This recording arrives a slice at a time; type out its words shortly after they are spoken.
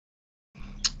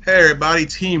Hey everybody,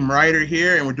 Team Rider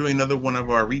here, and we're doing another one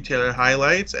of our retailer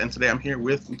highlights. And today I'm here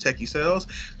with Muteki Sales.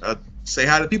 Say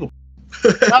hi to people.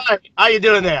 Hi, how you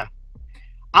doing there?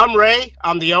 I'm Ray.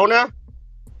 I'm the owner.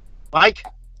 Mike.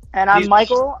 And I'm He's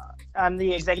Michael. I'm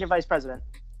the executive vice president.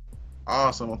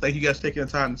 Awesome. Well, thank you guys for taking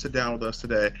the time to sit down with us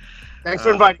today. Thanks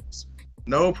for inviting us.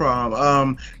 No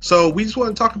problem. So we just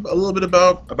want to talk a little bit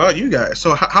about you guys.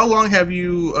 So how long have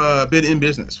you been in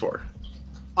business for?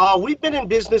 We've been in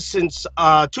business since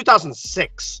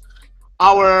 2006.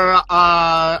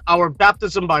 Our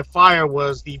baptism by fire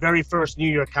was the very first New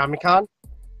York Comic Con.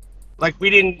 Like we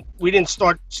didn't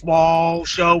start small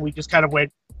show. We just kind of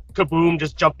went kaboom,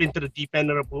 just jumped into the deep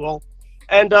end of the pool,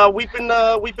 and we've been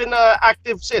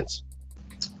active since.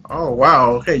 Oh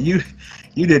wow. Okay, you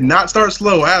did not start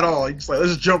slow at all. You just like,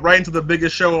 let's just jump right into the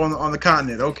biggest show on the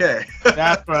continent. Okay.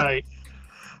 That's right.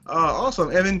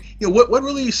 Awesome. And then, what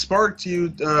really sparked you,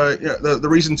 the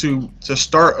reason to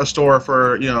start a store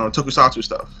for, Tokusatsu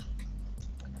stuff?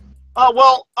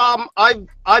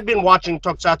 I've been watching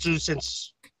Tokusatsu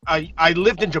since I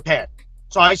lived in Japan.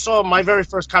 So I saw my very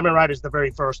first Kamen Rider is the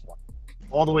very first one,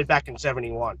 all the way back in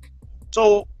 '71.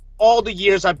 So all the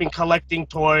years I've been collecting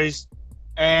toys,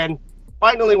 and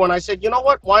finally when I said, you know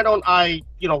what, why don't I,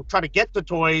 try to get the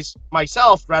toys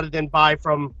myself rather than buy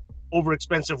from over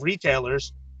expensive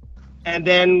retailers. And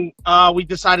then we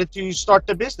decided to start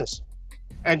the business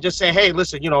and just say, hey,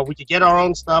 listen, we could get our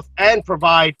own stuff and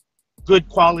provide good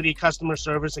quality customer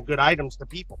service and good items to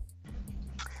people.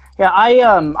 Yeah,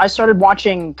 I started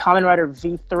watching Kamen Rider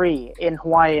V3 in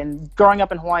Hawaii, and growing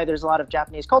up in Hawaii, there's a lot of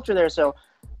Japanese culture there, so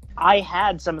I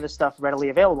had some of the stuff readily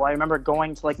available. I remember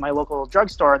going to my local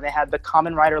drugstore, and they had the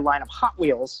Kamen Rider line of Hot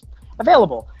Wheels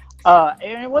available.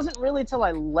 And it wasn't really till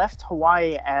I left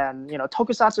Hawaii and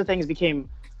Tokusatsu things became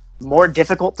more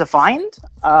difficult to find,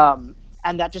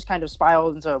 and that just kind of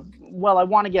spiraled into, well, I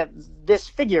want to get this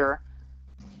figure,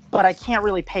 but I can't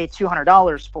really pay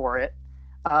 $200 for it.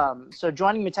 So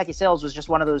joining Muteki Sales was just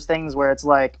one of those things where it's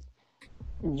like,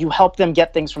 you help them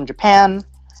get things from Japan,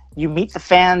 you meet the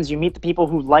fans, you meet the people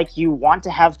who like you, want to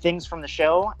have things from the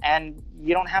show, and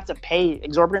you don't have to pay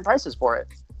exorbitant prices for it.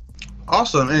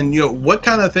 Awesome. And what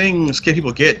kind of things can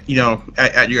people get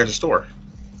at your guys' store?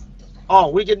 Oh,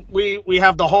 we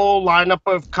have the whole lineup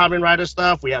of Kamen Rider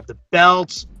stuff. We have the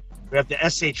belts, we have the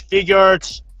SH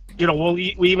figures.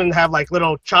 We even have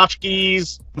little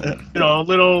tchotchkes,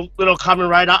 little Kamen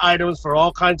Rider items for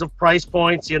all kinds of price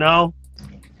points, And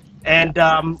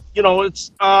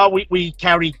it's we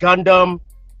carry Gundam,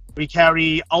 we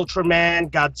carry Ultraman,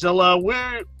 Godzilla.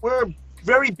 We're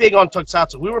very big on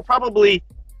Tokusatsu. We were probably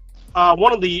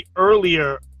one of the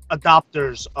earlier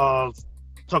adopters of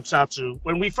Tokusatsu.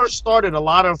 When we first started, a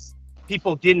lot of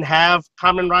people didn't have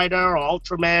Kamen Rider or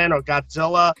Ultraman or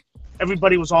Godzilla.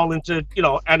 Everybody was all into,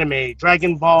 anime,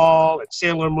 Dragon Ball and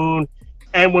Sailor Moon.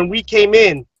 And when we came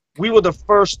in, we were the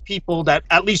first people that,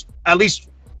 at least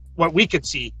what we could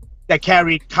see, that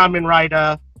carried Kamen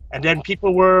Rider. And then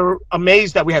people were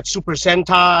amazed that we had Super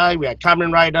Sentai, we had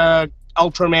Kamen Rider,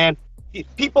 Ultraman.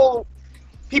 People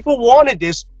wanted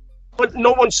this, but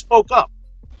no one spoke up.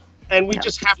 And we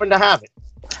just happened to have it.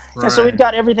 Right. Yeah, so we've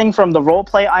got everything from the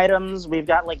role-play items, we've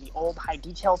got the old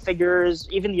high-detail figures,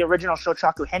 even the original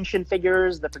Shochaku Henshin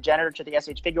figures, the progenitor to the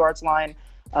SH Figure Arts line.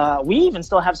 We even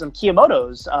still have some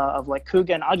Kiyomotos of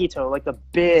Kuga and Agito, the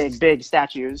big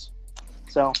statues.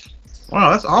 So.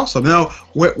 Wow, that's awesome. Now,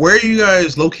 where are you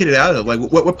guys located out of?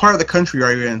 What part of the country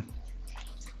are you in?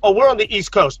 Oh, we're on the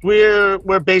East Coast. We're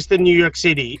based in New York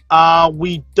City.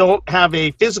 We don't have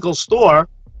a physical store,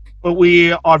 but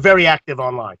we are very active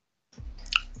online.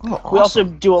 Oh, awesome. We also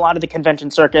do a lot of the convention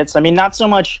circuits. I mean, not so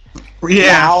much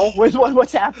now with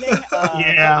what's happening.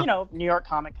 Yeah. But, New York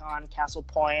Comic Con, Castle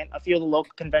Point, a few of the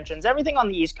local conventions, everything on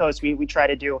the East Coast we try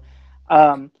to do.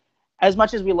 As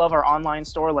much as we love our online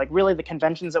store, really the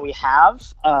conventions that we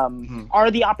have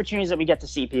are the opportunities that we get to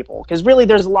see people. Because really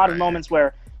there's a lot of moments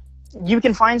where you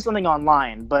can find something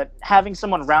online, but having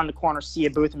someone around the corner see a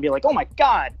booth and be like, oh my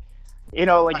God,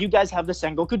 you guys have the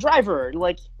Sengoku driver.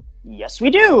 Yes, we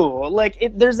do.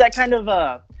 There's that kind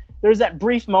of there's that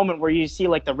brief moment where you see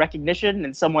the recognition,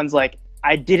 and someone's like,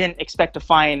 I didn't expect to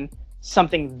find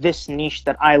something this niche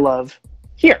that I love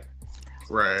here.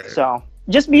 Right. So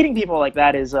just meeting people like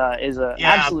that is a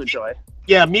absolute joy.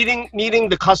 Yeah, meeting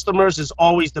the customers is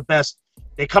always the best.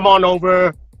 They come on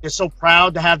over. They're so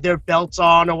proud to have their belts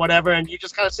on or whatever, and you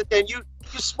just kind of sit there and you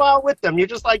smile with them. You're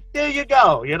just like, there you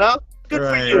go, Good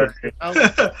for you.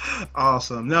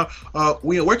 Awesome. Now,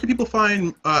 where can people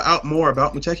find out more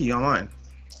about Muteki online?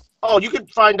 Oh, you can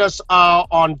find us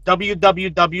on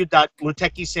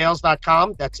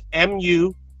www.mutekisales.com. That's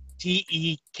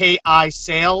Muteki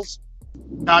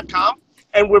Sales.com.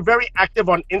 And we're very active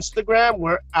on Instagram.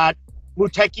 We're at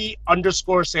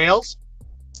Muteki_sales.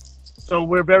 So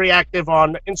we're very active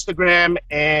on Instagram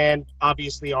and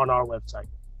obviously on our website.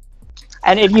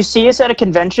 And if you see us at a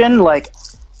convention, like,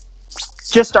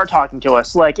 just start talking to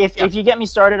us. Like, if you get me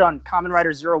started on Kamen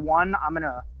Rider 01, I'm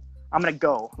gonna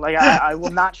go. Like, I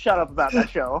will not shut up about that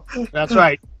show. That's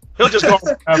right. He'll just go.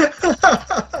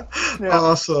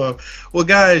 Awesome. Well,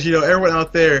 guys, everyone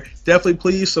out there, definitely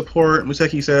please support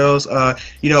Muteki Sales.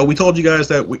 We told you guys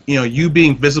that you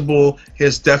being visible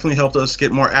has definitely helped us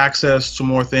get more access to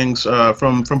more things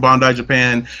from Bandai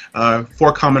Japan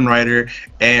for Kamen Rider,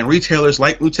 and retailers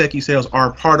like Muteki Sales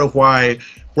are part of why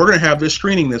we're going to have this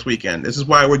screening this weekend. This is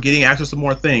why we're getting access to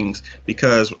more things,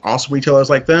 because also retailers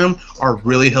like them are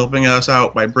really helping us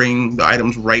out by bringing the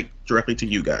items right directly to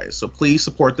you guys. So please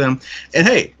support them. And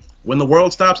hey, when the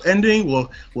world stops ending,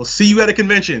 we'll see you at a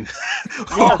convention.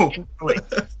 Definitely.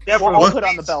 We'll all put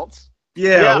on the belts.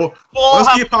 Yeah. Once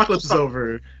the apocalypse is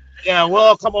over. Yeah, we'll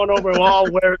all come on over. We'll all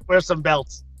wear some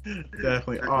belts.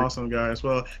 Definitely. Awesome, guys.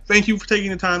 Well, thank you for taking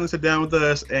the time to sit down with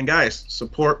us. And guys,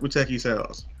 support Muteki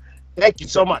Sales. Thank you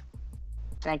so much.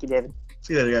 Thank you, David.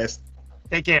 See you later, guys.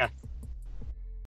 Take care.